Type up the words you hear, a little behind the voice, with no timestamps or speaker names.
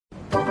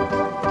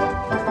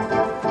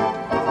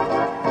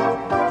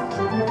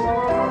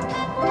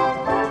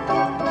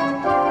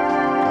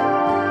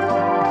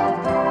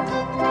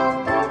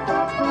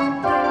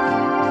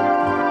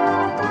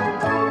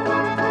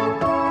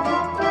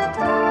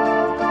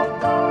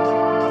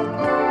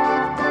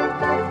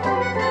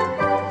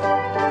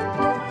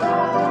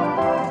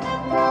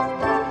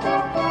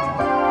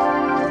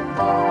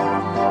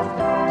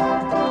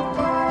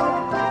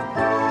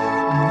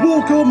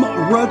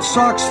Red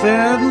Sox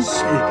fans.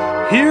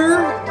 Here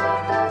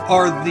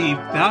are the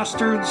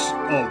Bastards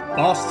of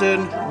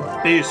Boston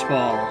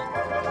Baseball.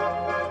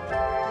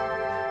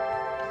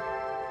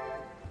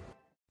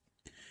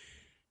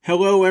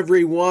 Hello,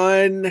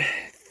 everyone.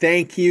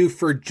 Thank you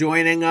for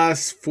joining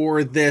us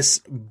for this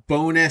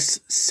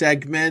bonus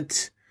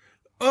segment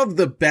of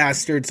the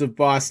Bastards of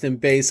Boston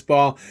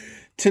Baseball.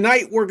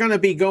 Tonight, we're going to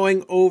be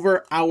going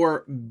over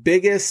our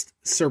biggest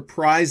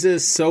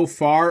surprises so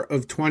far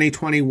of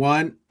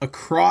 2021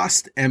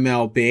 across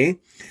MLB.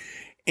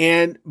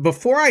 And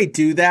before I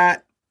do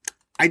that,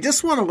 I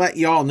just want to let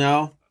y'all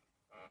know,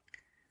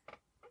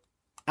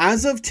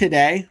 as of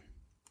today,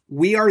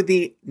 we are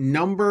the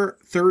number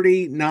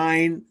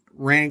 39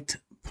 ranked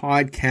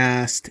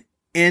podcast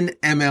in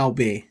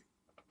MLB.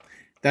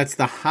 That's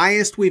the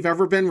highest we've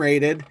ever been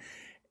rated.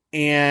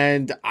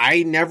 And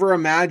I never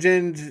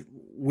imagined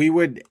we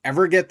would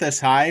ever get this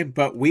high,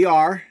 but we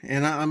are.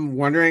 And I'm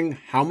wondering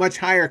how much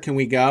higher can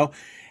we go?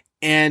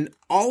 And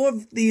all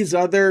of these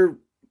other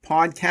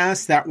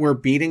podcasts that we're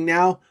beating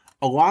now,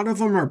 a lot of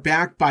them are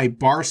backed by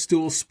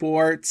Barstool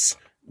Sports,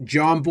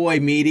 John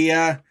Boy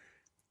Media,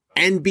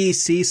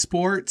 NBC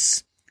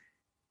Sports,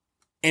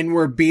 and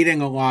we're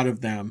beating a lot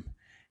of them.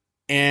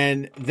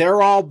 And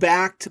they're all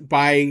backed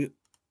by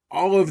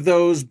all of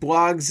those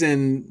blogs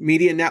and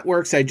media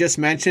networks I just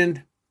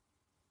mentioned.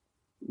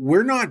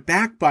 We're not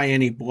backed by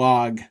any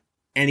blog,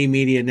 any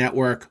media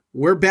network.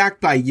 We're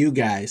backed by you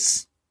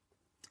guys.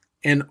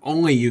 And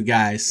only you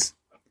guys.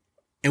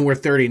 And we're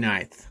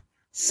 39th.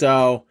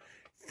 So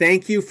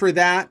thank you for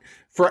that.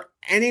 For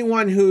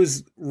anyone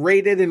who's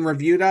rated and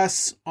reviewed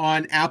us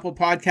on Apple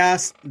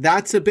Podcasts,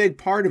 that's a big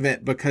part of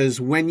it,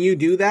 because when you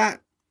do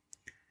that,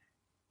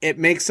 it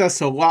makes us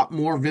a lot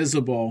more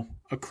visible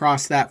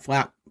across that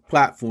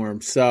platform.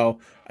 So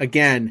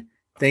again,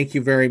 thank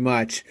you very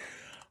much.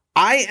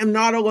 I am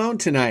not alone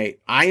tonight.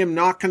 I am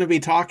not going to be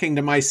talking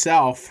to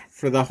myself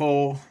for the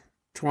whole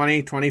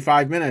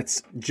 25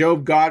 minutes.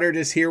 Job Goddard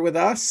is here with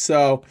us.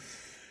 So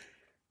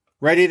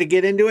ready to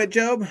get into it,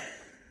 Job?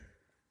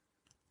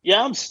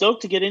 Yeah, I'm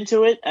stoked to get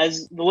into it.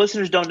 As the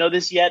listeners don't know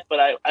this yet, but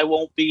I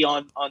won't be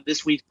on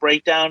this week's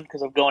breakdown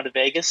because I'm going to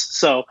Vegas.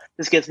 So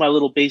this gets my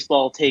little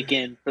baseball take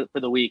in for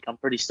the week. I'm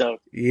pretty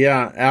stoked.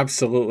 Yeah,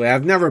 absolutely.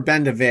 I've never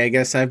been to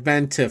Vegas. I've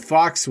been to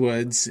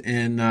Foxwoods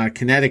in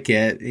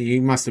Connecticut.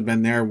 You must have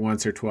been there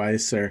once or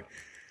twice. Or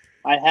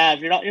I have.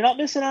 You're not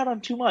missing out on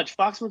too much.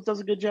 Foxwoods does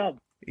a good job.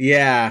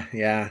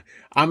 Yeah.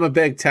 I'm a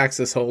big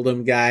Texas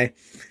Hold'em guy.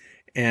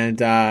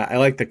 And I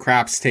like the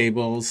craps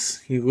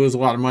tables. You lose a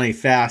lot of money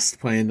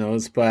fast playing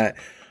those, but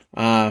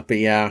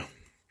yeah.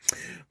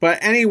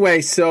 But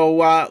anyway, so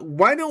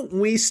why don't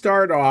we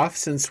start off,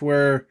 since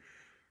we're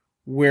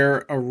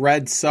a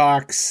Red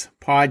Sox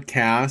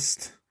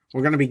podcast?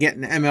 We're going to be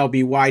getting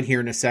MLB wide here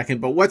in a second.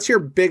 But what's your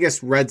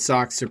biggest Red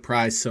Sox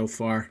surprise so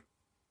far?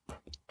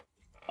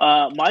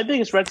 My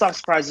biggest Red Sox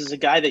surprise is a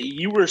guy that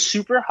you were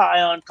super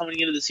high on coming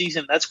into the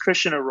season. That's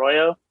Christian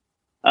Arroyo.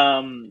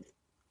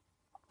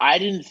 I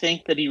didn't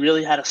think that he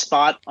really had a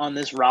spot on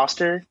this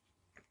roster.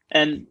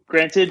 And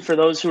granted, for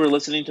those who are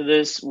listening to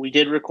this, we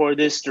did record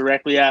this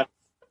directly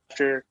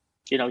after,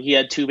 he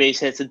had 2 base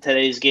hits in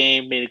today's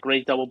game, made a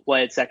great double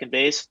play at second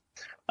base.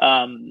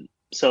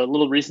 So a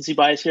little recency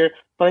bias here,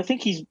 but I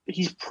think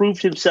he's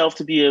proved himself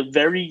to be a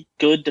very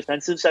good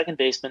defensive second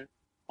baseman.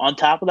 On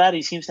top of that,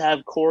 he seems to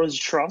have Cora's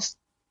trust,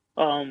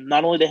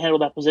 not only to handle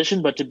that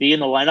position, but to be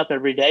in the lineup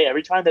every day.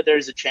 Every time that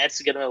there's a chance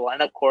to get in the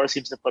lineup, Cora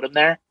seems to put him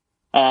there.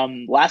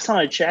 Last time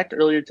I checked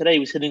earlier today, he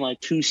was hitting like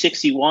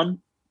 261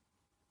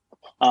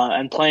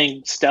 and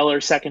playing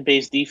stellar second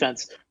base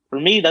defense. For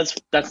me, that's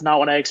not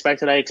what I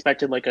expected. I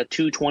expected like a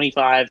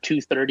 225,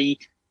 230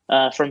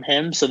 from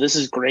him. So this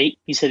is great.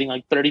 He's hitting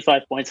like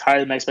 35 points higher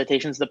than my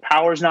expectations. The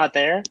power's not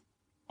there,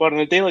 but on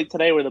a day like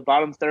today where the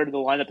bottom third of the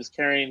lineup is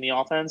carrying the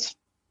offense,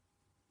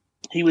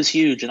 he was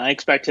huge, and I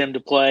expect him to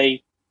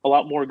play a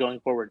lot more going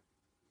forward,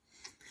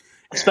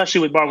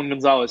 especially with Marwin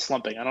Gonzalez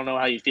slumping. I don't know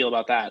how you feel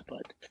about that,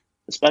 but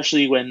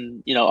especially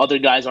when, other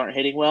guys aren't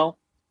hitting well,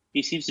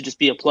 he seems to just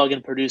be a plug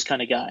and produce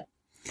kind of guy.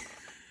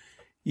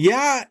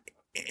 Yeah,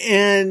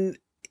 and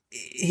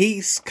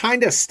he's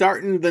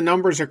the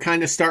numbers are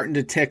kind of starting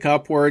to tick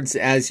upwards,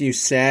 as you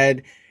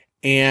said,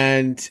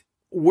 and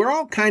we're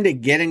all kind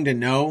of getting to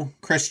know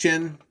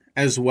Christian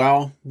as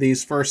well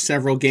these first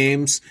several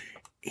games.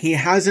 He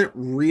hasn't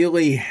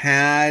really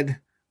had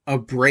a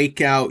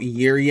breakout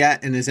year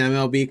yet in his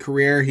MLB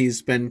career.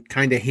 He's been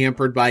kind of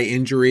hampered by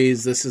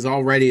injuries. This is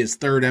already his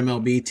 3rd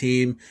MLB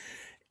team.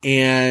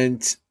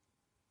 And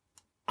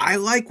I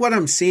like what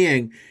I'm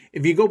seeing.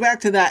 If you go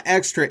back to that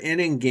extra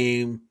inning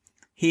game,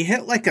 he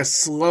hit like a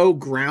slow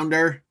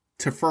grounder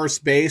to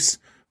first base,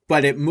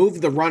 but it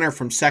moved the runner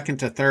from second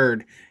to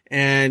third.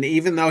 And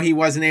even though he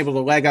wasn't able to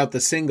leg out the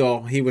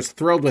single, he was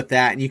thrilled with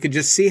that. And you could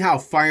just see how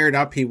fired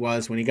up he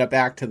was when he got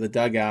back to the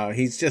dugout.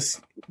 He's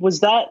just... Was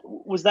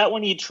that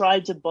when he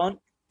tried to bunt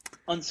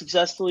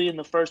unsuccessfully in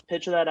the first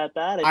pitch of that at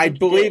bat? I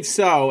believe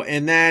so.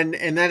 And then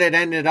it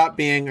ended up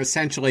being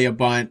essentially a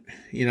bunt,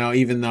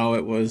 even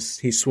though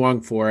he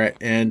swung for it.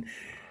 And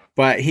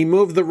But he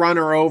moved the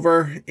runner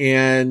over,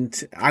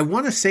 and I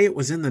want to say it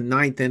was in the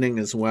 9th inning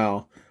as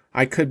well.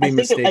 I could be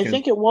mistaken. I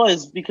think it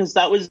was, because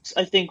that was,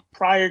 I think,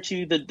 prior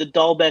to the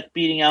Dahlbeck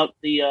beating out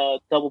the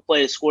double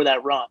play to score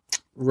that run.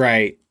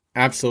 Right.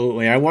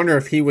 Absolutely. I wonder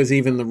if he was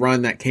even the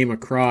run that came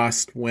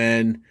across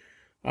when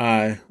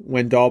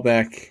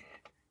Dahlbeck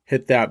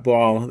hit that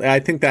ball. I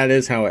think that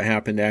is how it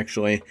happened,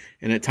 actually,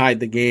 and it tied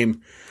the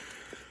game.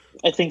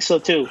 I think so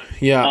too.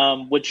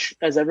 Yeah. Which,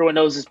 as everyone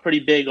knows, is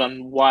pretty big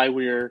on why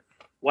we're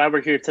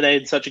here today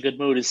in such a good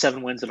mood, is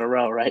 7 wins in a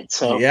row, right?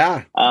 So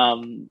yeah.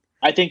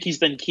 I think he's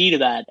been key to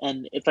that.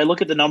 And if I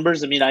look at the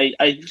numbers, I mean,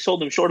 I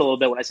sold him short a little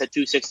bit when I said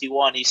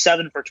 261. He's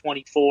 7 for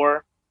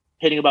 24,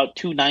 hitting about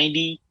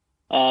 290,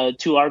 2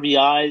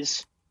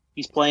 RBIs.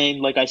 He's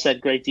playing, like I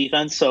said, great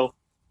defense. So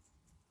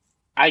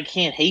I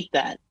can't hate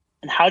that.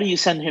 And how do you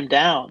send him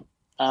down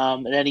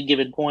at any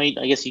given point?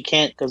 I guess you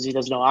can't, because he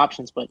has no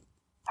options. But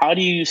how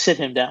do you sit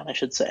him down, I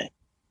should say?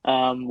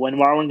 When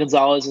Marwin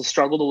Gonzalez has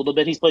struggled a little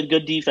bit, he's played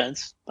good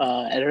defense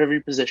at every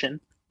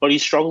position. But he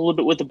struggled a little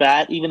bit with the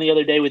bat, even the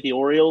other day with the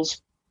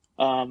Orioles.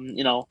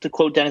 To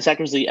quote Dennis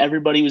Eckersley,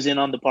 everybody was in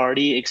on the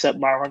party except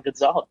Marwin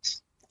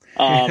Gonzalez.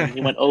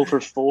 He went 0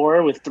 for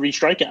 4 with 3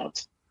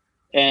 strikeouts.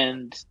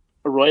 And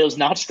Arroyo's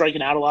not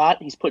striking out a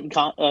lot. He's putting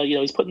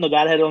he's putting the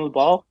bat head on the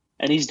ball,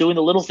 and he's doing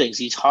the little things.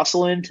 He's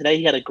hustling. Today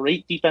he had a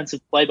great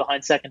defensive play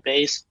behind second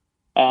base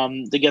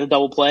to get a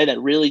double play that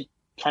really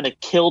kind of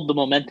killed the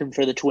momentum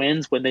for the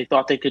Twins when they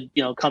thought they could,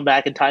 come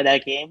back and tie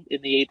that game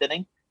in the 8th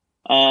inning.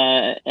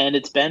 And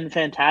it's been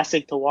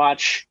fantastic to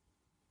watch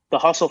the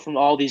hustle from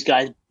all these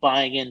guys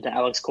buying into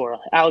Alex Cora.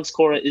 Alex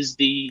Cora is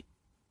the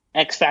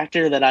X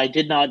factor that I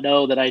did not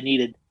know that I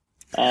needed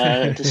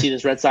to see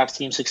this Red Sox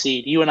team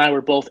succeed. You and I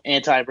were both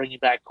anti bringing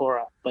back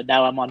Cora, but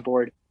now I'm on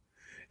board.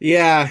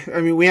 Yeah,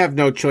 I mean, we have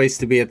no choice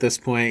to be at this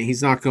point.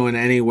 He's not going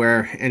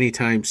anywhere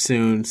anytime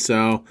soon.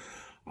 So,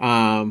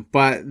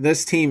 but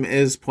this team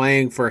is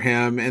playing for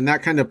him, and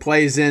that kind of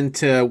plays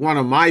into one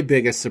of my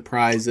biggest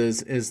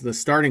surprises is the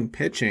starting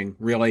pitching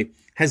really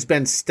has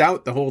been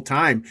stout the whole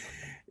time.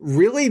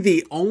 Really,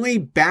 the only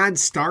bad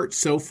start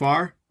so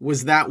far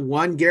was that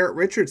one Garrett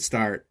Richards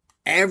start.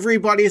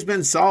 Everybody's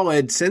been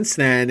solid since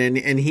then,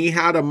 and he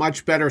had a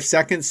much better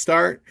second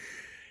start.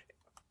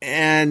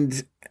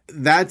 And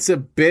that's a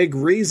big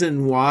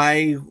reason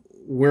why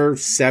we're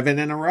 7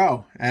 in a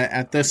row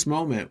at this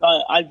moment.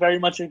 I very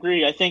much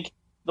agree. I think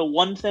the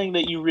one thing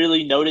that you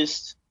really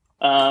noticed,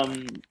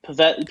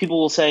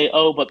 people will say,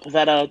 oh, but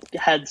Pivetta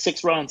had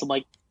 6 runs. I'm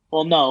like,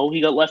 well, no,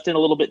 he got left in a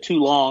little bit too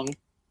long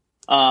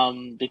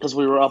because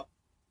we were up,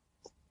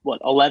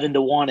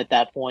 11-1 at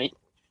that point.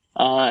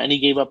 And he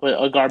gave up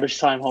a garbage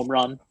time home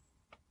run,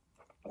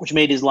 which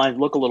made his line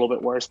look a little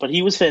bit worse. But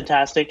he was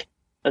fantastic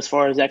as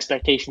far as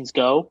expectations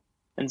go,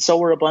 and so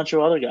were a bunch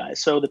of other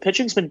guys. So the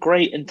pitching's been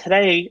great. And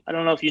today, I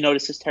don't know if you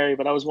noticed this, Terry,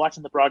 but I was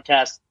watching the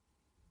broadcast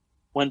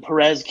when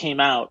Perez came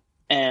out,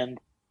 and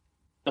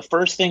the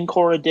first thing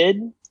Cora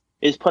did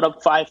is put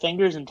up 5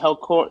 fingers and tell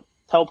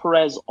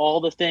Perez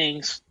all the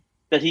things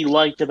that he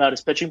liked about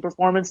his pitching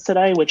performance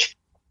today, which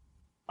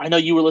I know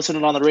you were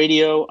listening on the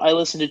radio. I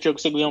listened to Joe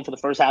Castiglione for the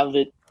first half of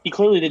it. He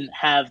clearly didn't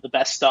have the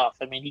best stuff.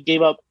 I mean, he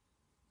gave up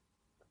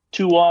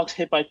 2 walks,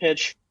 hit by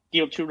pitch,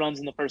 gave up 2 runs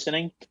in the first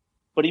inning,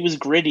 but he was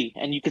gritty,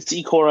 and you could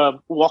see Cora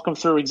walk him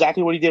through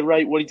exactly what he did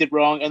right, what he did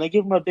wrong, and they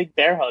give him a big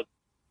bear hug.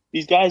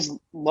 These guys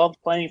love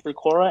playing for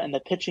Cora, and the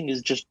pitching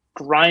is just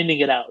grinding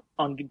it out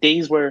on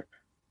days where,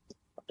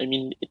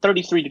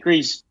 33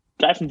 degrees,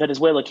 guy from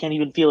Venezuela can't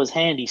even feel his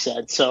hand, he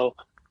said. So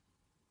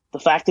the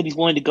fact that he's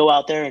willing to go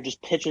out there and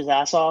just pitch his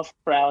ass off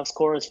for Alex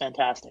Cora is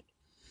fantastic.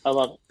 I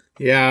love it.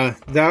 Yeah,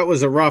 that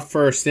was a rough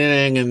first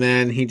inning, and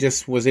then he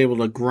just was able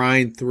to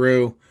grind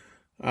through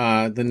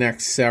the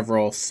next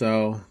several.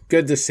 So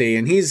good to see.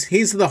 And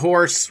he's the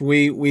horse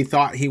we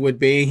thought he would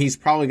be. He's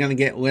probably going to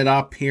get lit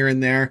up here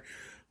and there,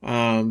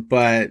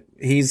 but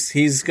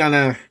he's going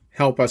to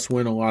help us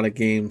win a lot of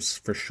games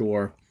for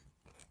sure.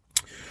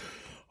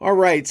 All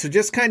right, so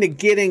just kind of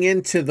getting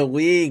into the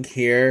league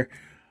here.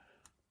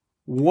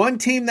 One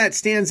team that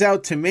stands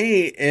out to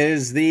me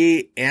is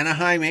the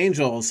Anaheim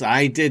Angels.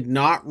 I did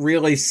not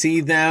really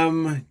see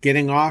them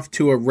getting off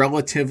to a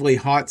relatively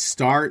hot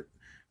start.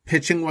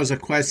 Pitching was a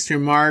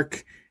question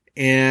mark,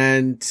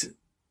 and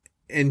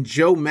in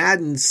Joe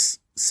Maddon's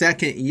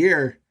second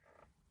year,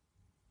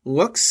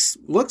 looks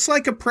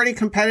like a pretty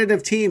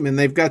competitive team, and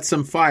they've got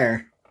some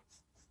fire.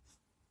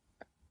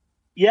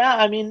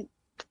 Yeah,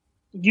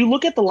 you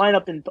look at the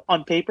lineup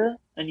on paper,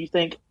 and you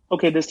think,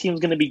 okay, this team's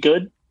going to be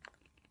good,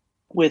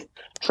 with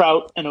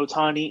Trout and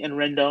Ohtani and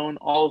Rendon,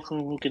 all of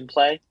whom can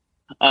play.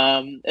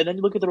 And then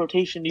you look at the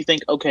rotation, you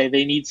think, okay,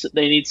 they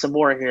need some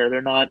more here.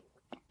 They're not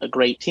a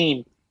great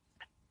team.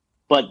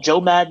 But Joe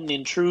Maddon,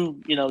 in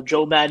true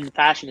Joe Maddon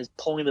fashion, is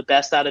pulling the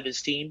best out of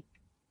his team.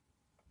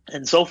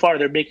 And so far,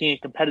 they're making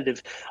it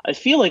competitive. I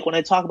feel like when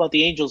I talk about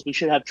the Angels, we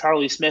should have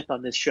Charlie Smith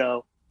on this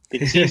show,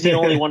 because he's the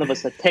only one of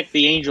us that picked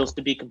the Angels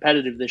to be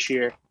competitive this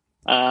year.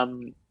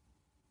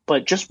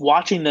 But just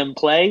watching them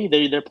play,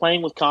 they're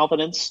playing with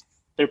confidence.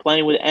 They're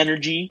playing with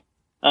energy.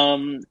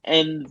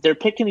 And they're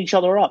picking each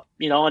other up.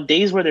 On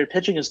days where their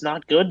pitching is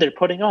not good, they're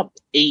putting up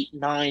 8,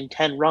 9,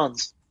 10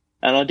 runs.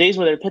 And on days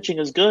where their pitching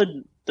is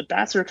good, the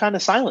bats are kind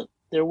of silent.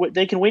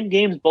 They can win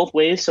games both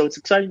ways, so it's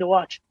exciting to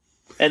watch.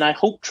 And I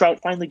hope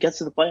Trout finally gets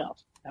to the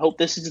playoffs. I hope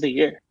this is the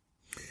year.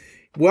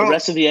 Well, the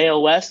rest of the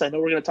AL West, I know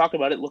we're going to talk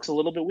about it, looks a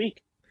little bit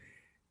weak.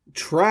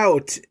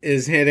 Trout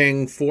is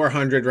hitting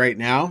 400 right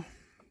now.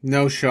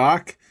 No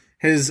shock.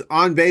 His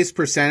on-base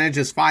percentage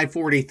is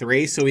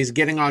 .543, so he's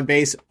getting on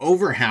base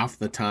over half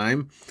the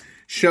time.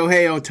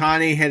 Shohei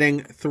Ohtani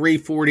hitting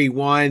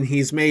 .341.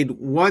 He's made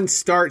one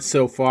start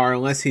so far,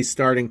 unless he's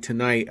starting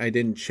tonight. I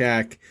didn't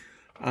check.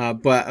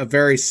 But a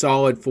very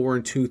solid 4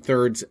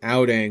 2/3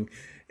 outing.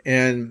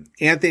 And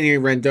Anthony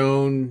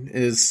Rendon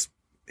is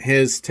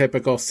his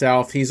typical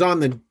self. He's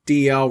on the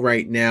DL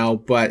right now,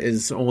 but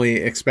is only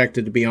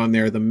expected to be on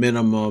there the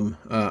minimum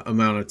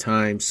amount of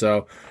time.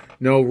 So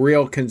no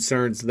real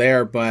concerns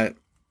there, but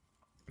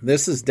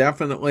this is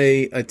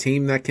definitely a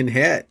team that can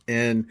hit.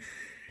 And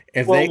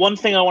one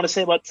thing I want to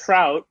say about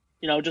Trout,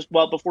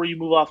 before you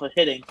move off of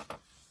hitting,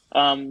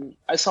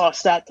 I saw a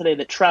stat today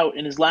that Trout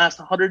in his last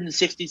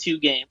 162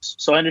 games,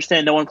 so I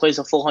understand no one plays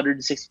a full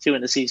 162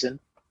 in the season,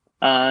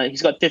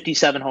 he's got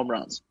 57 home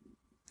runs.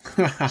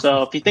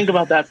 So if you think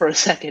about that for a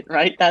second,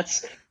 right,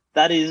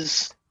 that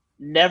is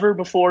never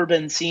before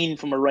been seen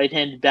from a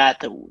right-handed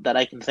bat that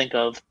I can think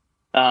of.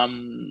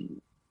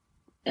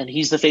 And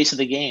he's the face of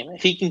the game.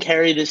 If he can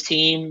carry this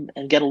team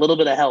and get a little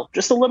bit of help,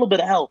 just a little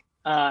bit of help,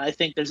 I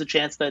think there's a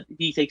chance that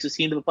he takes his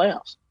team to the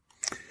playoffs.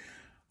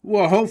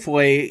 Well,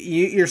 hopefully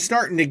you're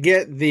starting to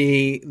get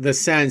the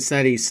sense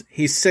that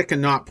he's sick of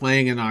not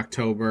playing in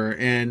October,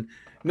 and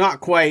not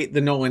quite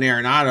the Nolan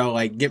Arenado,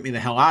 like get me the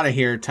hell out of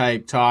here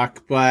type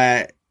talk,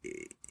 but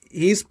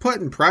he's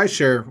putting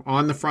pressure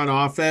on the front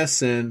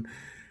office and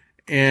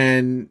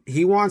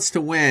he wants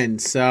to win.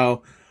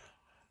 So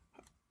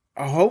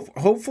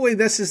hopefully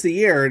this is the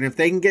year. And if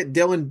they can get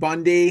Dylan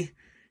Bundy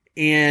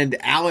and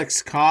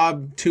Alex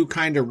Cobb, two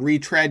kind of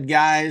retread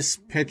guys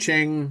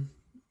pitching,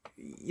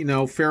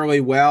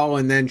 fairly well,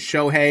 and then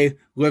Shohei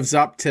lives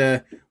up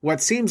to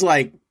what seems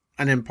like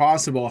an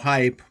impossible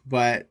hype,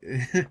 but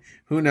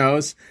who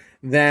knows,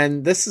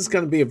 then this is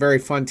going to be a very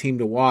fun team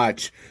to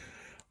watch.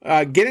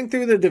 Getting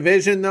through the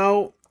division,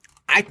 though,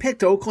 I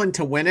picked Oakland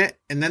to win it,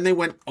 and then they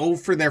went 0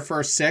 for their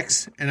first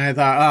 6, and I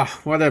thought,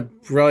 what a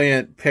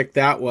brilliant pick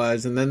that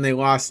was. And then they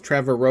lost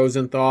Trevor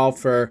Rosenthal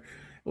for,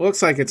 it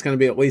looks like it's going to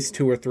be at least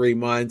 2 or 3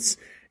 months.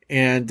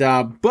 And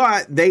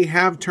but they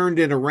have turned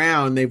it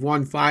around. They've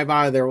won 5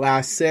 out of their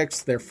last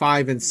 6. They're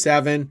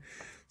 5-7.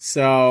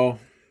 So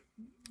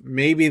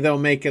maybe they'll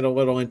make it a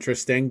little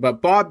interesting.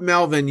 But Bob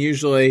Melvin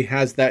usually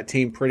has that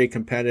team pretty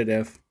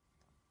competitive.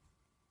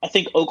 I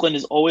think Oakland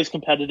is always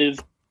competitive.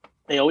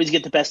 They always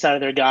get the best out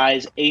of their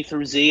guys, A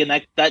through Z, and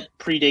that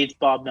predates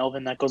Bob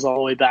Melvin. That goes all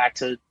the way back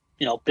to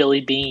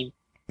Billy Beane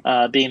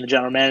being the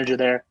general manager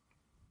there.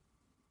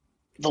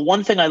 The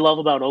one thing I love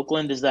about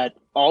Oakland is that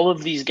all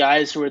of these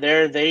guys who are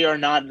there, they are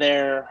not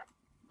there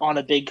on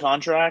a big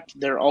contract.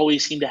 They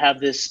always seem to have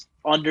this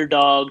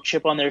underdog,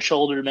 chip on their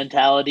shoulder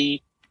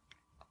mentality,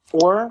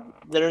 or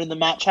they're in the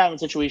Matt Chapman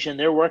situation.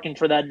 They're working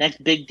for that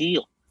next big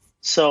deal.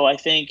 So I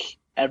think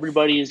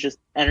everybody is just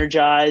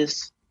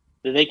energized.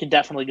 They can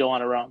definitely go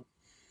on a run.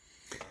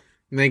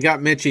 And they got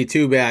Mitchie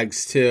Two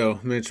Bags too,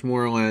 Mitch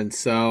Moreland.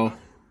 So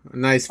a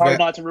nice, hard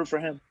not to root for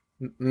him.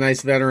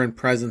 Nice veteran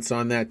presence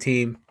on that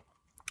team.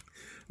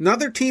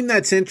 Another team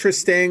that's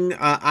interesting,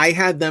 I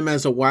had them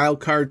as a wild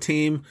card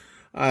team.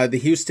 The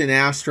Houston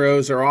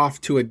Astros are off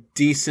to a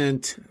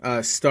decent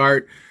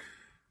start.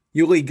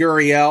 Yuli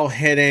Gurriel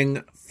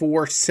hitting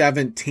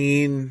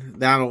 .417.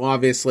 That'll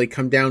obviously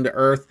come down to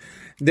earth.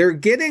 They're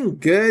getting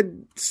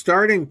good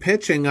starting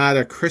pitching out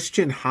of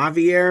Christian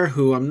Javier,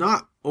 who I'm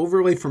not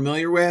overly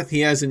familiar with. He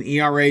has an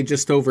ERA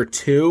just over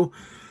 2.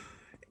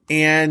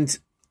 And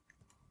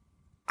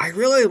I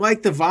really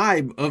like the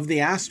vibe of the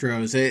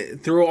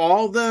Astros. Through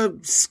all the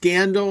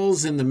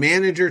scandals and the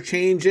manager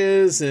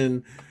changes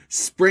and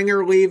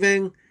Springer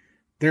leaving,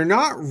 they're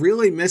not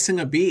really missing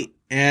a beat.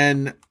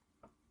 And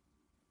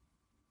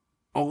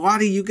a lot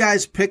of you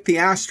guys picked the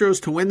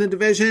Astros to win the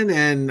division,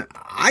 and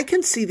I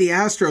can see the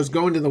Astros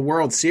going to the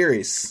World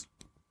Series,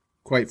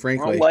 quite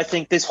frankly. Well, I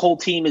think this whole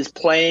team is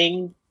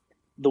playing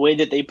the way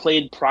that they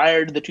played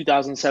prior to the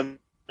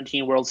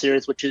 2017 World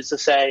Series, which is to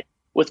say,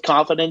 with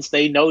confidence.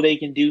 They know they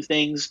can do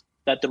things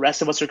that the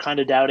rest of us are kind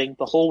of doubting.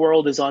 The whole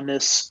world is on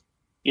this,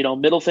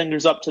 middle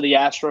fingers up to the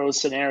Astros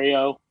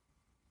scenario.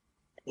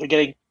 They're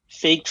getting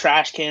fake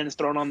trash cans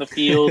thrown on the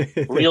field.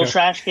 Real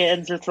trash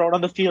cans are thrown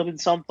on the field in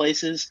some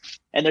places,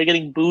 and they're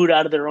getting booed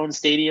out of their own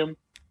stadium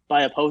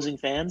by opposing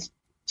fans.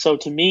 So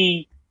to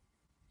me,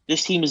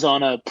 this team is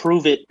on a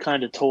prove-it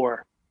kind of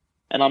tour,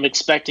 and I'm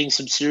expecting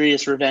some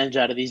serious revenge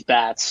out of these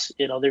bats.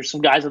 There's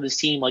some guys on this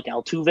team like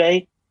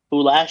Altuve,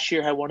 who last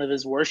year had one of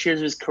his worst years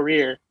of his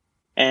career,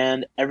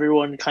 and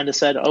everyone kind of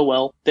said, oh,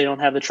 well, they don't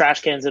have the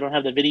trash cans, they don't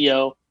have the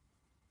video,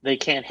 they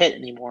can't hit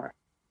anymore.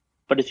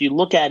 But if you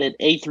look at it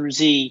A through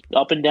Z,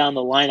 up and down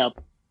the lineup,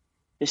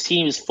 this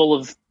team is full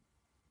of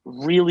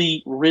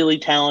really, really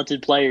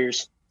talented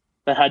players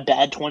that had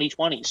bad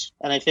 2020s.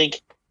 And I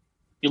think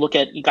you look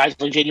at guys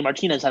like JD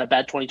Martinez had a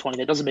bad 2020.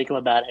 That doesn't make him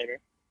a bad hitter.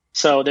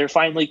 So they're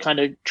finally kind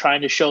of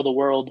trying to show the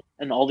world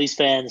and all these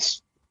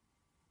fans,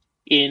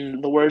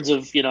 in the words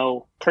of,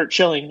 Kurt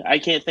Schilling, I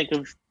can't think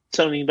of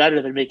something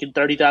better than making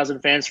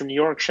 30,000 fans from New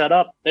York shut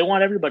up. They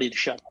want everybody to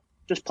shut up.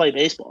 Just play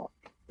baseball.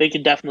 They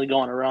could definitely go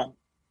on a run.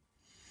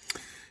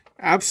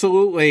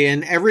 Absolutely,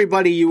 and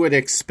everybody you would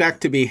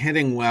expect to be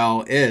hitting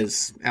well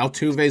is.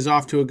 Altuve's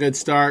off to a good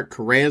start.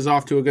 Correa's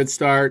off to a good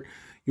start.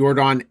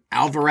 Yordan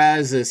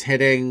Alvarez is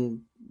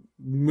hitting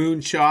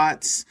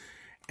moonshots.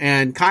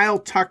 And Kyle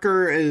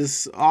Tucker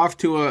is off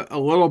to a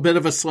little bit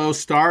of a slow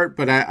start,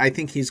 but I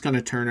think he's going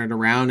to turn it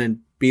around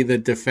and be the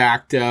de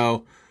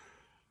facto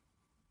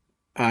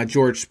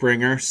George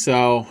Springer.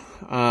 So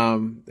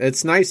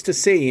it's nice to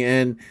see.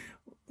 And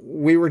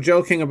we were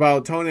joking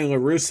about Tony La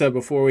Russa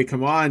before we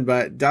come on,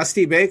 but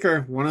Dusty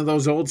Baker, one of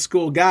those old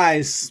school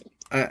guys,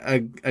 a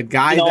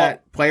guy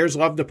that players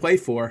love to play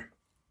for.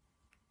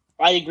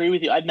 I agree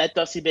with you. I've met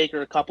Dusty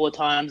Baker a couple of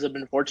times. I've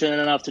been fortunate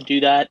enough to do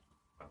that.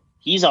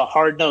 He's a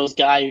hard-nosed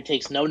guy who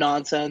takes no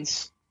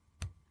nonsense.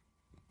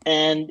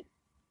 And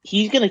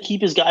he's going to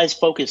keep his guys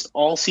focused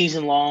all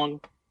season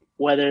long,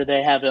 whether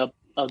they have a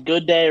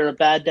good day or a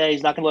bad day.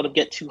 He's not going to let them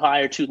get too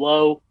high or too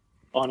low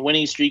on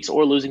winning streaks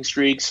or losing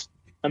streaks,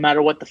 no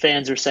matter what the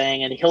fans are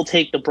saying. And he'll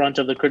take the brunt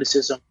of the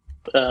criticism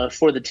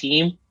for the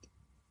team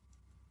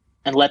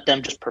and let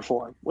them just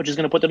perform, which is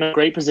going to put them in a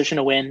great position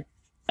to win.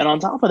 And on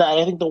top of that,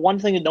 I think the one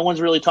thing that no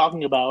one's really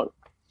talking about,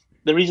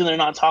 the reason they're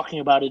not talking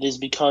about it is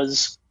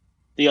because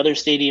the other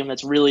stadium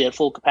that's really at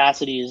full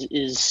capacity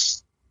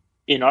is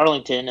in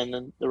Arlington,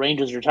 and the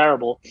Rangers are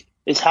terrible,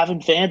 is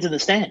having fans in the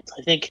stands.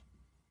 I think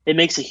it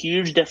makes a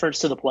huge difference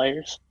to the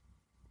players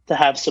to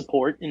have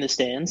support in the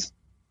stands.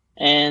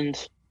 And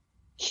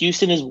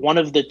Houston is one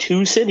of the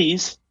two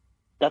cities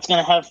that's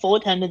going to have full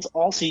attendance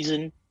all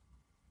season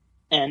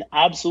and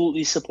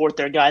absolutely support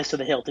their guys to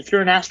the hilt. If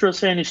you're an Astros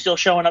fan who's still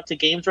showing up to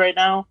games right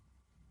now,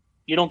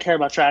 you don't care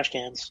about trash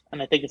cans.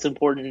 And I think it's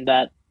important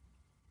that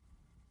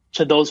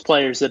to those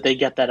players that they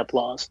get that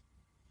applause.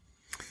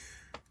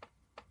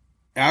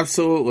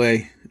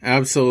 Absolutely.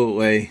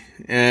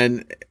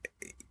 And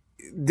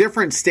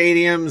different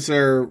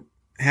stadiums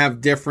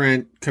have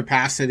different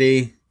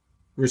capacity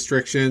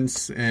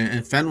restrictions,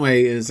 and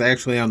Fenway is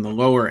actually on the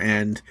lower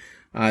end.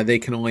 They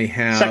can only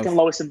have second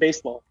lowest in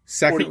baseball.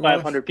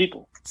 4,500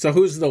 people. So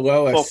who's the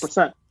lowest?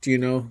 12%. Do you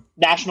know?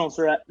 Nationals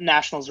are at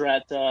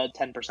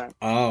 10%.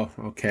 Oh,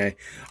 okay.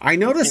 I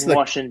noticed in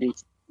Washington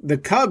D.C. The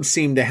Cubs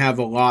seem to have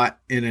a lot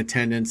in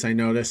attendance, I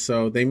noticed,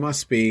 so they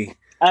must be.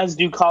 As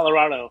do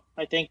Colorado.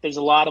 I think there's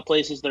a lot of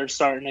places that are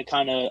starting to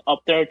kind of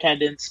up their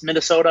attendance.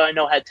 Minnesota, I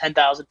know, had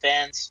 10,000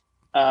 fans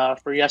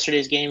for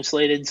yesterday's game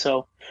slated,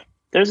 so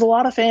there's a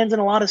lot of fans in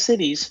a lot of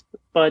cities,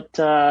 but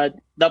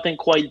nothing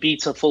quite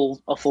beats a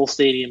full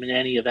stadium in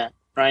any event,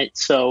 right?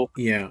 So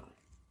yeah,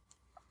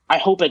 I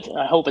hope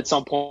at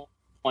some point,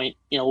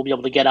 we'll be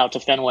able to get out to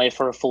Fenway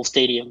for a full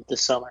stadium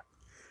this summer.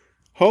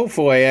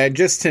 Hopefully.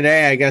 Just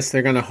today, I guess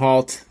they're going to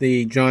halt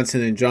the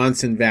Johnson &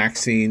 Johnson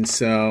vaccine,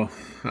 so,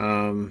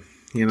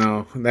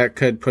 that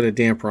could put a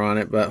damper on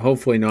it, but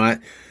hopefully not.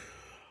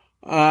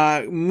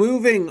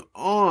 Moving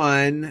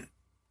on,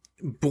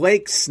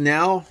 Blake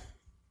Snell,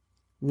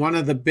 one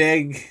of the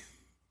big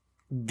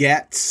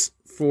gets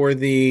for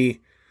the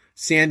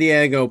San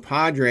Diego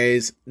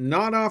Padres,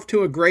 not off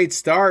to a great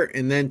start,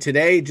 and then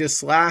today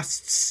just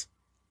lasts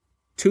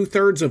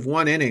 2/3 of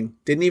one inning.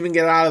 Didn't even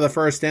get out of the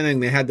first inning.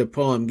 They had to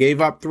pull him. Gave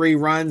up 3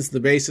 runs. The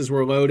bases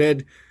were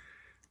loaded.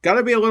 Got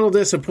to be a little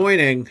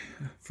disappointing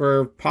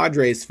for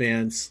Padres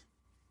fans.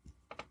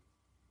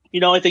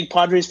 I think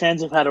Padres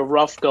fans have had a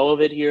rough go of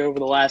it here over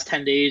the last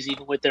 10 days,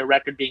 even with their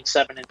record being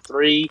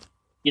 7-3.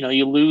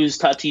 You lose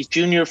Tatis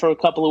Jr. for a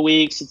couple of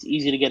weeks. It's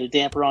easy to get a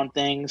damper on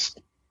things.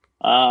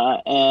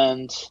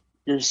 And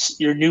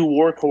your new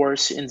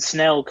workhorse in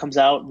Snell comes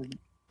out and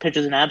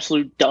pitches an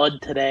absolute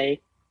dud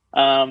today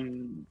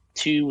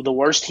to the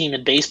worst team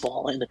in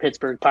baseball, in the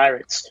Pittsburgh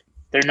Pirates.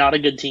 They're not a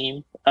good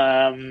team.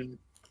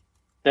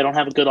 They don't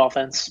have a good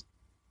offense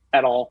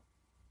at all.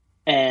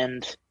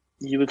 And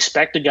you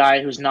expect a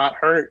guy who's not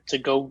hurt to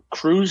go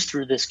cruise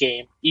through this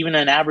game. Even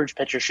an average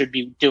pitcher should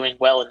be doing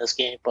well in this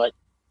game, but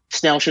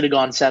Snell should have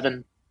gone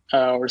 7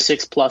 or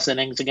 6+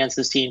 innings against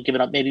this team, giving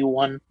up maybe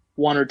one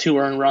or 2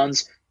 earned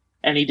runs,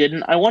 and he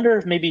didn't. I wonder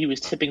if maybe he was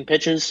tipping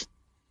pitches,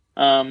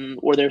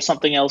 or there's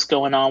something else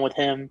going on with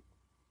him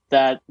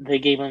that they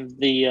gave him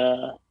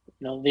the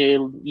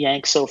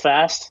yank so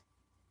fast,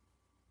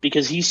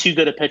 because he's too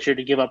good a pitcher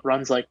to give up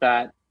runs like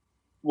that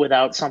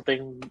without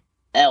something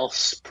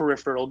else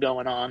peripheral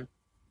going on.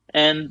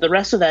 And the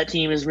rest of that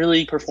team is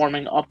really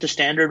performing up to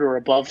standard or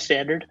above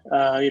standard.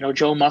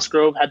 Joe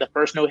Musgrove had the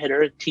first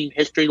no-hitter in team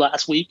history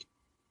last week.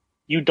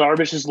 Yu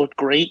Darvish has looked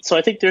great. So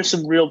I think there's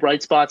some real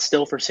bright spots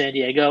still for San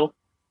Diego.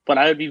 But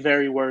I would be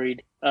very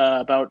worried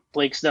about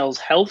Blake Snell's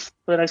health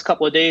for the next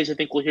couple of days. I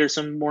think we'll hear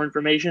some more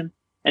information.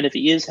 And if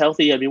he is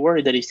healthy, I'd be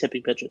worried that he's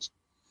tipping pitches.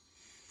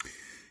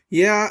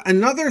 Yeah,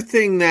 another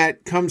thing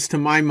that comes to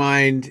my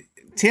mind,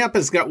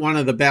 Tampa's got one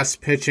of the best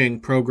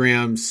pitching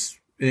programs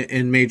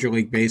in Major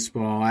League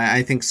Baseball.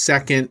 I think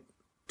second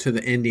to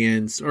the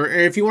Indians. Or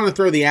if you want to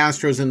throw the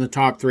Astros in the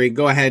top three,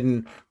 go ahead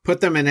and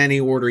put them in any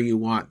order you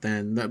want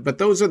then. But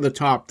those are the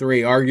top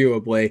three,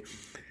 arguably.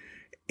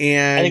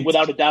 And I think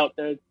without a doubt,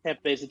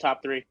 Tampa Bay is the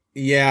top three.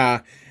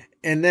 Yeah.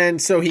 And then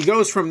so he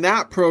goes from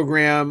that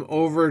program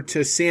over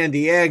to San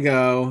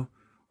Diego,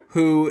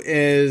 who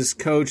is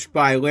coached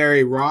by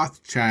Larry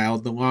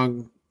Rothschild, the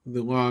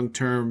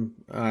long-term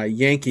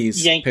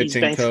Yankees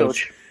pitching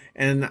coach.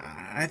 And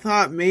I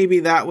thought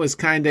maybe that was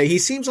he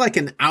seems like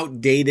an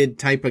outdated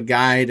type of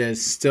guy to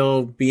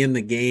still be in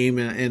the game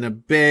in a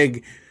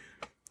big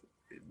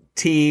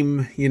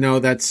team,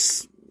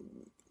 that's,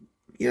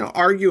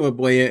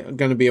 arguably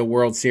going to be a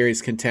World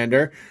Series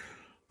contender.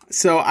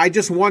 So I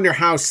just wonder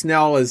how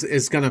Snell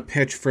is going to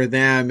pitch for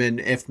them and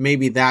if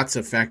maybe that's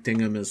affecting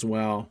him as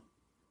well.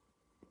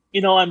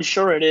 I'm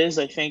sure it is.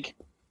 I think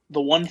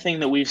the one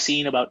thing that we've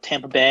seen about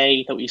Tampa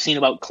Bay, that we've seen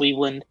about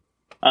Cleveland,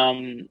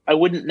 I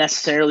wouldn't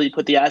necessarily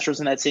put the Astros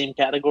in that same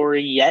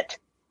category yet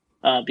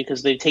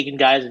because they've taken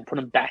guys and put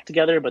them back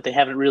together, but they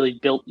haven't really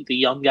built the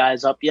young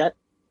guys up yet,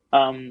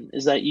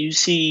 is that you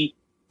see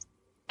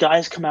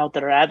guys come out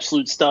that are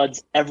absolute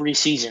studs every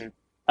season.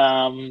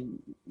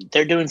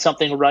 They're doing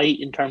something right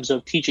in terms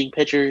of teaching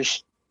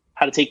pitchers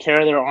how to take care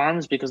of their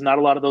arms because not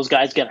a lot of those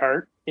guys get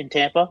hurt in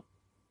Tampa.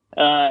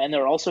 And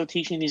they're also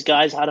teaching these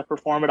guys how to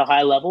perform at a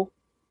high level.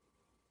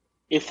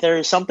 If there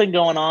is something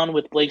going on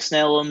with Blake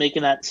Snell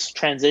making that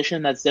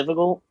transition that's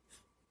difficult,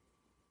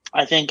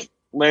 I think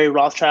Larry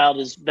Rothschild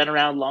has been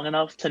around long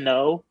enough to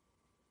know,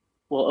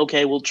 well,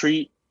 okay, we'll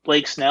treat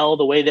Blake Snell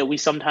the way that we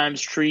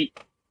sometimes treat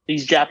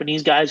these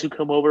Japanese guys who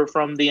come over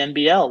from the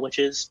NBL, which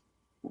is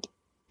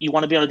you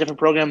want to be on a different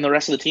program than the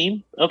rest of the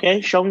team?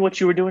 Okay, show me what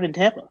you were doing in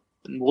Tampa,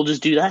 and we'll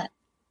just do that.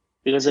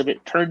 Because if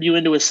it turned you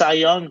into a Cy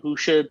Young who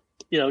should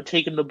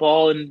taken the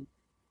ball in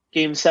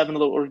Game 7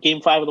 or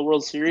Game 5 of the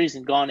World Series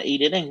and gone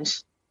 8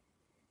 innings.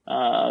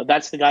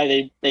 That's the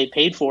guy they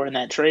paid for in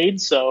that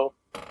trade. So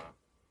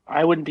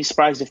I wouldn't be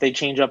surprised if they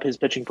change up his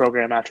pitching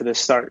program after this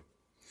start.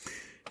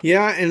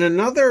 Yeah, and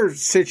another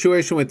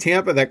situation with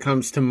Tampa that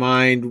comes to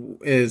mind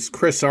is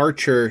Chris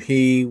Archer.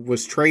 He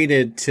was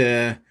traded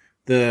to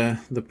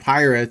the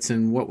Pirates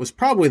in what was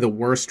probably the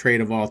worst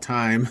trade of all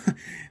time.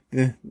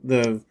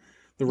 the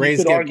Rays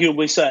you could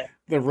arguably say.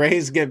 The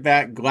Rays get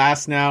back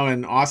Glasnow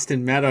and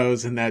Austin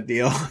Meadows in that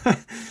deal,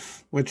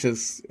 which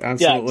is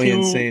absolutely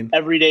insane.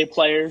 Everyday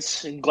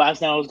players, and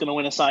Glasnow is going to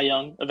win a Cy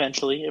Young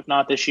eventually, if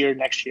not this year,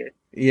 next year.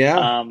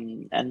 Yeah.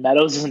 And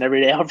Meadows is an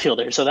everyday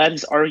outfielder, so that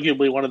is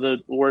arguably one of the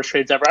worst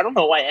trades ever. I don't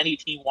know why any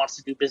team wants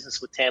to do business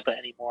with Tampa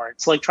anymore.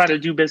 It's like trying to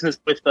do business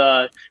with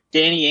Danny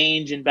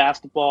Ainge in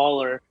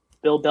basketball or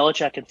Bill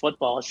Belichick in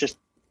football. It's just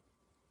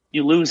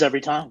you lose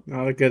every time.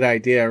 Not a good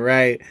idea,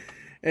 right?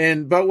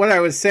 But what I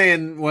was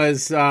saying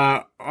was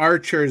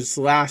Archer's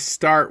last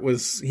start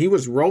he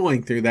was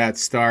rolling through that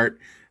start,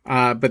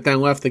 but then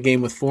left the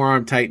game with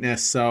forearm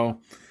tightness. So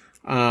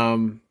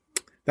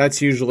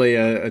that's usually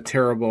a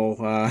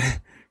terrible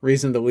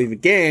reason to leave a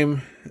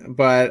game.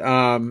 But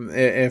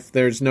if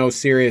there's no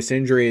serious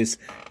injuries,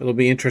 it'll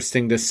be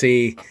interesting to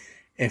see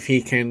if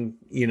he can,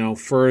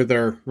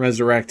 further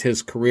resurrect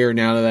his career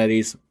now that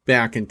he's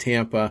back in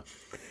Tampa.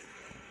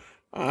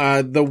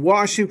 The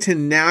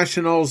Washington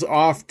Nationals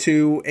off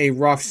to a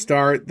rough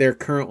start. They're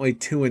currently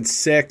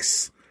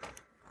 2-6.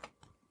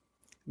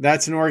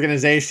 That's an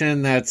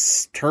organization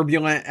that's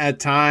turbulent at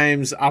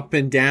times, up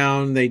and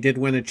down. They did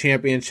win a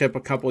championship a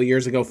couple of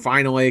years ago,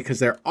 finally, because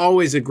they're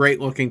always a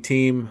great-looking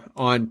team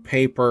on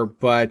paper.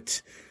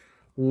 But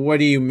what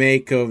do you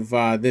make of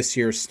this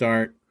year's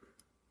start?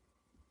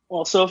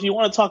 Well, so if you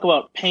want to talk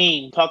about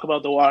pain, talk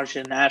about the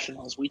Washington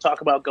Nationals. We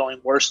talk about going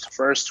worst to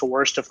first to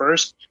worst to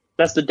first.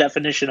 That's the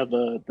definition of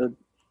the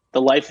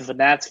life of a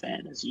Nats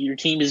fan. Is your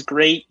team is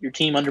great, your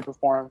team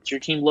underperforms. Your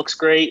team looks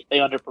great, they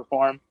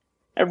underperform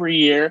every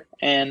year.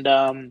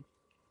 And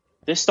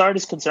this start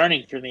is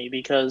concerning for me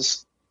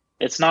because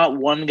it's not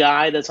one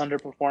guy that's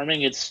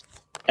underperforming. It's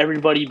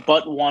everybody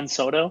but Juan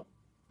Soto.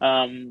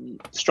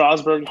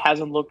 Strasburg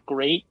hasn't looked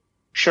great.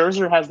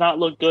 Scherzer has not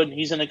looked good, and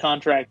he's in a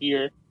contract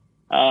year.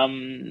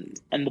 And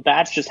the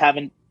bats just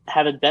haven't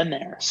been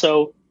there.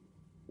 So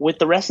with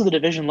the rest of the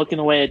division looking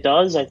the way it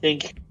does, I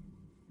think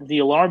the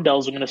alarm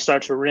bells are going to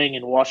start to ring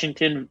in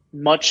Washington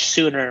much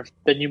sooner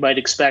than you might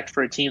expect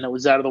for a team that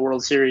was out of the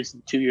World Series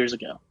 2 years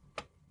ago.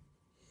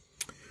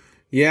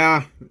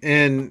 Yeah,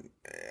 and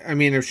I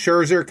mean, if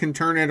Scherzer can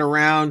turn it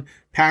around,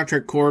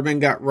 Patrick Corbin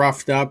got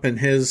roughed up in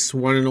his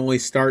one and only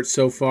start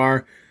so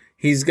far.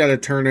 He's got to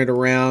turn it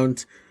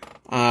around.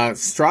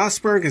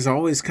 Strasburg has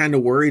always kind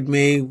of worried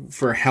me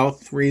for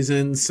health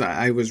reasons.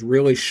 I was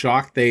really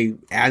shocked they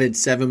added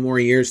 7 more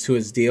years to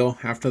his deal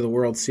after the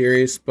World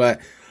Series.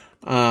 But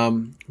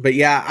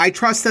yeah, I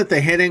trust that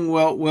the hitting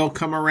will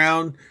come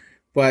around,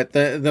 but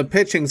the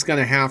pitching's going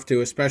to have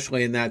to,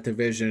 especially in that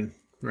division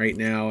right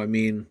now. I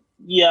mean,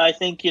 Yeah, I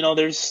think,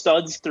 there's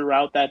studs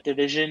throughout that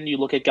division. You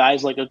look at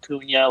guys like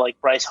Acuna, like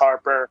Bryce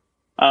Harper.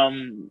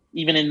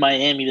 Even in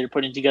Miami, they're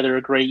putting together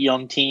a great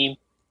young team.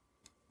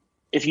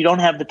 If you don't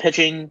have the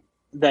pitching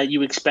that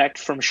you expect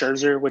from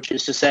Scherzer, which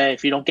is to say,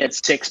 if you don't get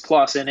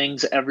 6+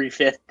 innings every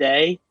fifth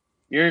day,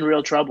 you're in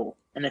real trouble.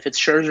 And if it's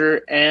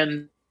Scherzer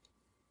and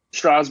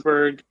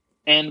Strasburg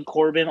and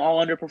Corbin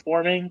all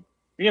underperforming,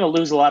 you're going to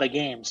lose a lot of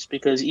games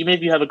because even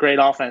if you have a great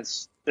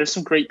offense, there's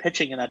some great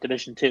pitching in that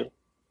division too.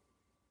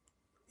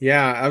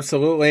 Yeah,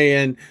 absolutely.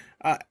 And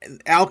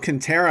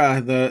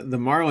Alcantara, the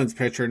Marlins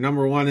pitcher,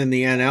 number 1 in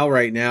the NL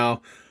right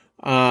now,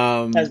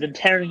 has been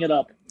tearing it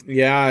up.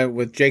 Yeah,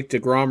 with Jake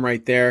DeGrom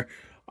right there.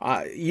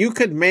 You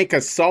could make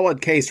a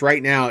solid case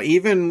right now,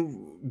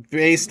 even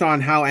based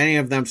on how any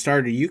of them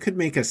started. You could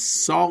make a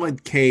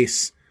solid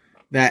case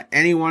that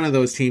any one of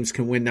those teams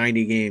can win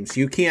 90 games.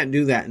 You can't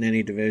do that in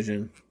any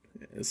division.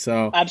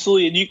 So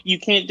absolutely, and you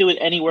can't do it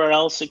anywhere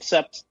else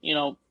except,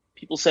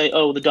 people say,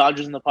 oh, the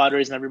Dodgers and the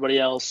Padres and everybody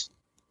else,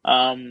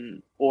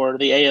 or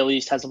the AL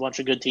East has a bunch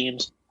of good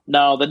teams.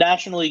 No, the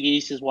National League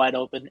East is wide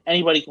open.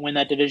 Anybody can win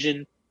that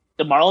division.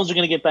 The Marlins are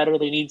going to get better.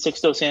 They need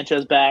Sixto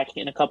Sanchez back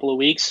in a couple of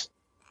weeks,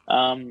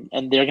 and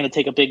they're going to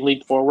take a big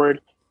leap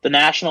forward. The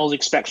Nationals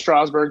expect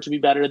Strasburg to be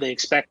better. They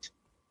expect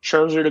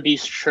Scherzer to be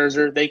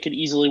Scherzer. They could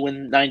easily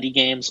win 90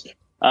 games.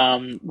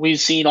 We've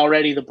seen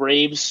already the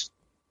Braves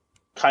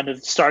kind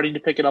of starting to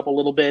pick it up a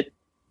little bit,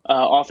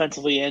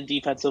 offensively and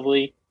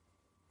defensively,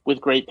 with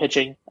great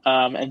pitching.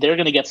 And they're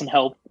going to get some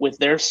help with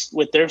their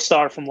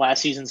star from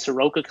last season,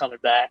 Soroka, coming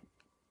back.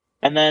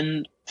 And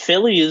then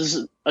Philly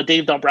is a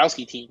Dave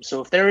Dombrowski team,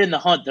 so if they're in the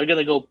hunt, they're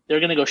gonna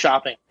go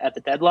shopping at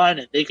the deadline,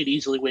 and they could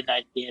easily win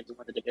 90 games and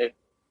win the division.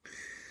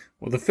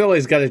 Well, the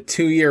Phillies got a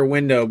 2-year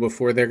window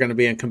before they're going to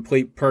be in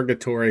complete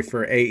purgatory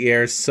for 8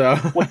 years. So,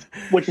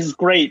 which is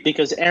great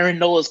because Aaron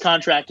Nola's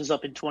contract is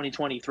up in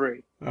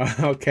 2023.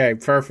 Okay,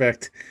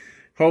 perfect.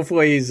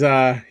 Hopefully he's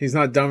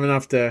not dumb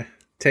enough to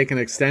take an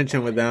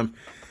extension with them.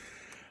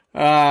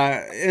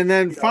 And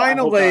then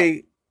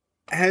finally,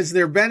 has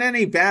there been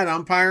any bad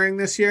umpiring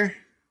this year?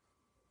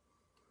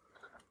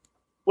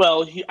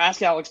 Well, you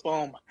ask Alex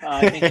Bohm.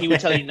 I think he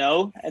would tell you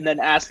no, and then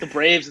ask the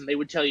Braves, and they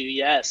would tell you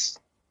yes.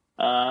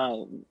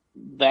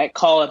 That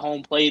call at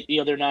home plate the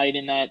other night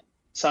in that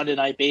Sunday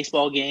night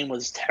baseball game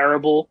was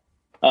terrible.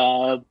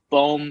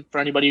 Bohm, for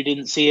anybody who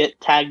didn't see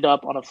it, tagged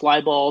up on a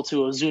fly ball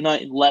to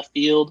Ozuna in left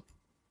field,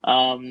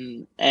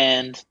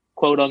 and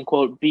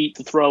quote-unquote beat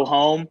the throw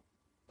home,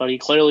 but he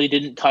clearly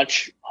didn't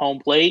touch home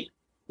plate.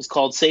 It was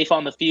called safe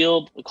on the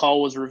field. The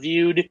call was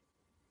reviewed.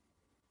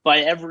 By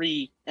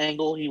every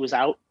angle, he was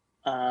out.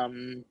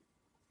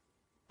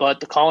 But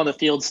the call on the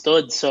field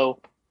stood. So,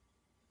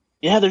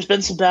 yeah, there's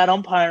been some bad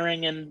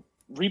umpiring, and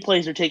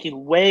replays are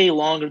taking way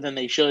longer than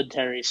they should,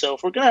 Terry. So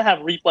if we're going to have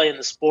replay in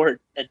the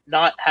sport and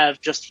not have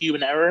just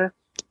human error,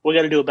 we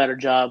got to do a better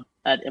job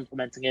at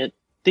implementing it.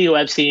 Theo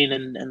Epstein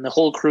and the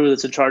whole crew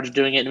that's in charge of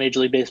doing it in Major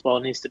League Baseball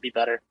needs to be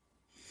better.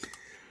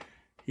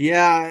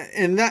 Yeah,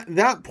 and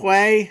that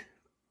play,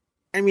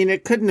 I mean,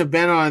 it couldn't have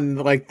been on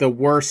like the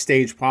worst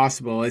stage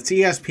possible. It's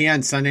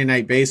ESPN Sunday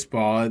Night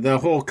Baseball. The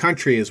whole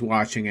country is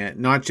watching it,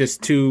 not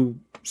just two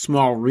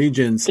small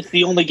regions. It's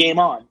the only game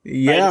on.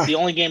 Yeah. Right? It's the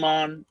only game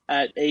on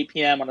at 8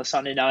 p.m. on a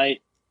Sunday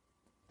night.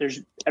 There's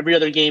every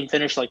other game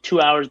finished like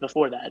 2 hours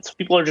before that. So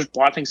people are just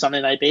watching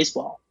Sunday Night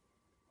Baseball.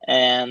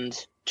 And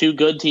two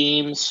good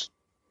teams.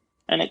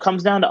 And it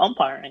comes down to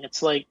umpiring.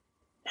 It's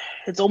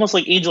almost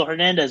like Angel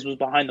Hernandez was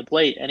behind the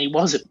plate, and he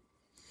wasn't.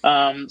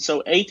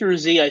 So A through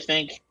Z, I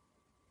think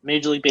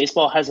Major League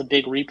Baseball has a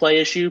big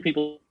replay issue.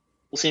 People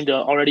seem to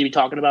already be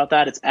talking about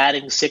that. It's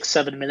adding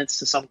 6-7 minutes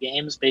to some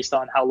games based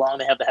on how long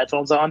they have the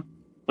headphones on.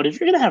 But if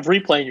you're going to have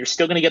replay and you're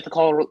still going to get the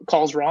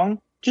calls wrong,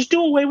 just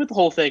do away with the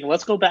whole thing.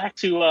 Let's go back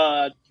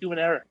to human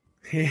error.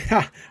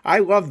 Yeah, I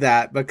love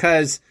that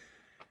because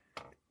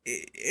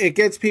it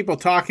gets people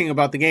talking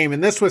about the game.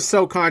 And this was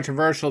so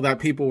controversial that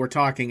people were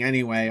talking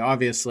anyway,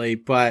 obviously.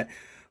 But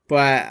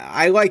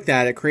I like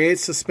that. It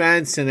creates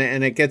suspense and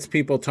it gets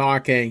people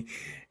talking.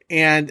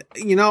 And,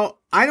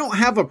 I don't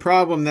have a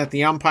problem that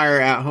the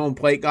umpire at home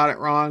plate got it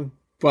wrong.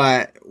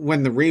 But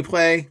when the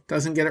replay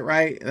doesn't get it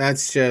right,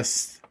 that's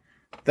just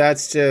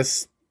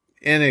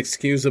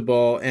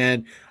inexcusable.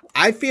 And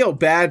I feel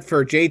bad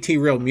for JT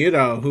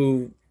Realmuto,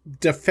 who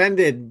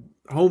defended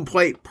home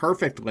plate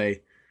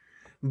perfectly.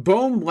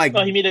 Boom,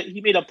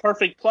 he made a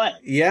perfect play.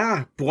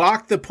 Yeah,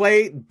 blocked the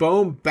plate.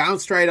 Boom,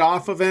 bounced right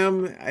off of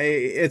him.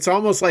 It's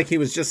almost like he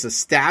was just a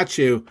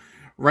statue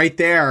right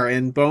there,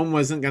 and Bohm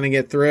wasn't going to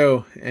get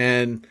through,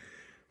 and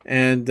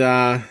couldn't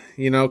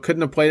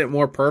have played it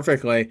more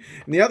perfectly.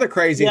 And the other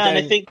crazy thing, and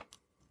I think,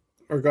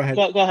 or go ahead.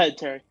 Go ahead,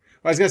 Terry.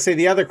 I was going to say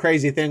the other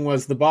crazy thing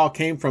was the ball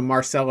came from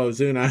Marcell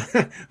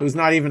Ozuna, who's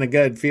not even a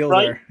good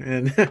fielder, right?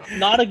 And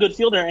not a good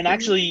fielder, and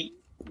actually.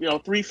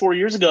 3-4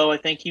 years ago, I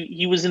think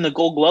he was in the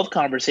Gold Glove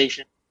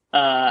conversation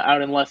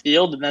out in left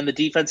field, and then the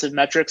defensive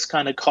metrics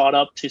kind of caught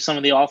up to some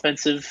of the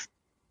offensive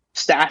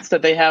stats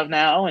that they have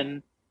now,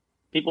 and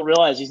people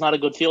realize he's not a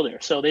good fielder.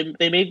 So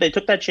they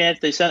took that chance.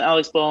 They sent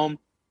Alex Bohm.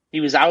 He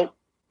was out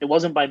It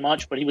wasn't by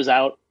much, but he was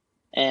out.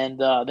 And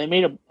they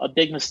made a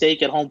big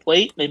mistake at home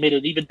plate. They made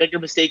an even bigger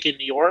mistake in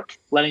New York,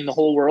 letting the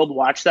whole world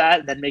watch that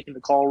and then making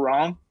the call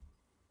wrong,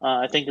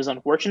 I think is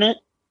unfortunate.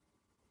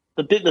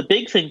 The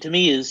big thing to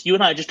me is you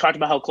and I just talked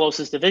about how close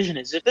this division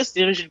is. If this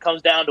division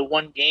comes down to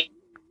one game,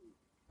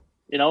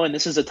 and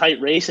this is a tight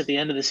race at the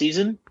end of the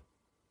season,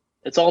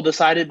 it's all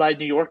decided by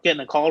New York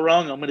getting a call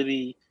wrong. I'm going to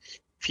be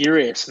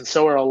furious, and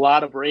so are a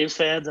lot of Braves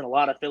fans and a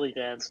lot of Philly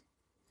fans.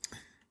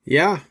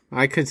 Yeah,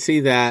 I could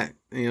see that.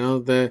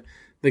 The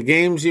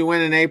games you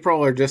win in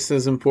April are just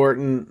as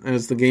important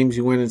as the games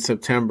you win in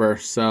September.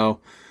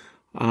 So,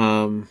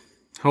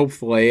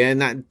 hopefully,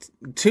 and that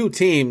two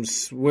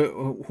teams,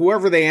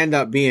 whoever they end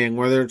up being,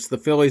 whether it's the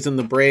Phillies and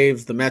the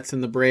Braves, the Mets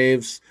and the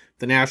Braves,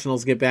 the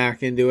Nationals get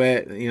back into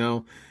it,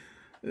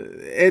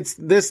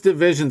 this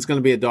division's going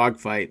to be a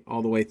dogfight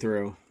all the way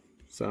through.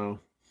 So.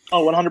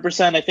 Oh,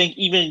 100%. I think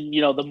even,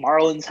 the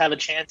Marlins have a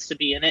chance to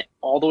be in it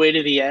all the way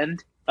to the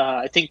end.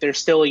 I think they're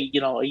still,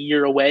 a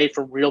year away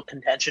from real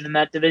contention in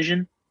that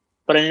division.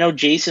 But I know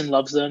Jason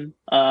loves them,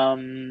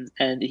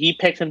 and he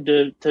picked him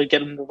to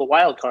get him to the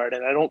wild card.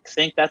 And I don't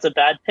think that's a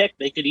bad pick.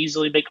 They could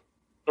easily make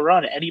a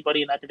run.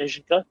 Anybody in that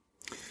division could.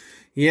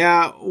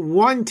 Yeah,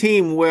 one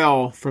team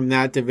will from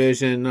that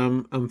division.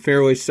 I'm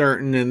fairly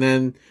certain, and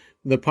then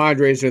the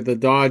Padres or the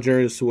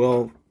Dodgers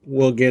will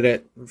get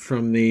it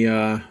from the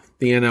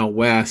NL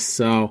West.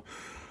 So,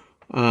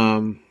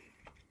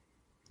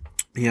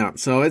 yeah,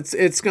 so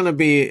it's gonna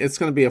be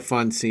a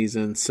fun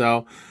season.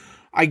 So,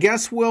 I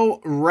guess we'll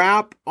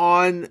wrap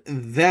on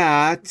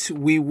that.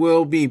 We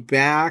will be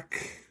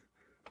back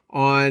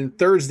on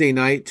Thursday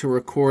night to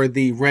record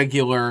the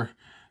regular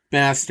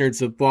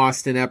Bastards of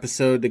Boston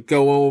episode to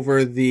go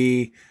over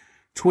the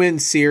Twin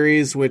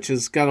series, which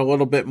has got a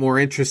little bit more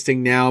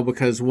interesting now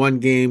because one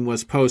game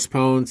was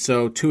postponed.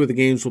 So 2 of the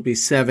games will be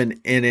 7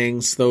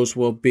 innings. Those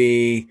will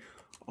be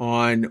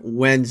on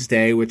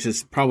Wednesday, which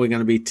is probably going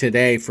to be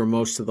today for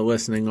most of the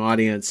listening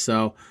audience.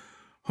 So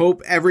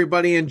hope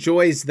everybody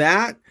enjoys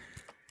that,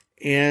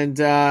 and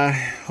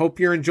hope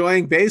you're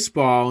enjoying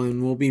baseball,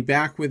 and we'll be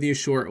back with you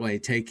shortly.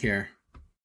 Take care.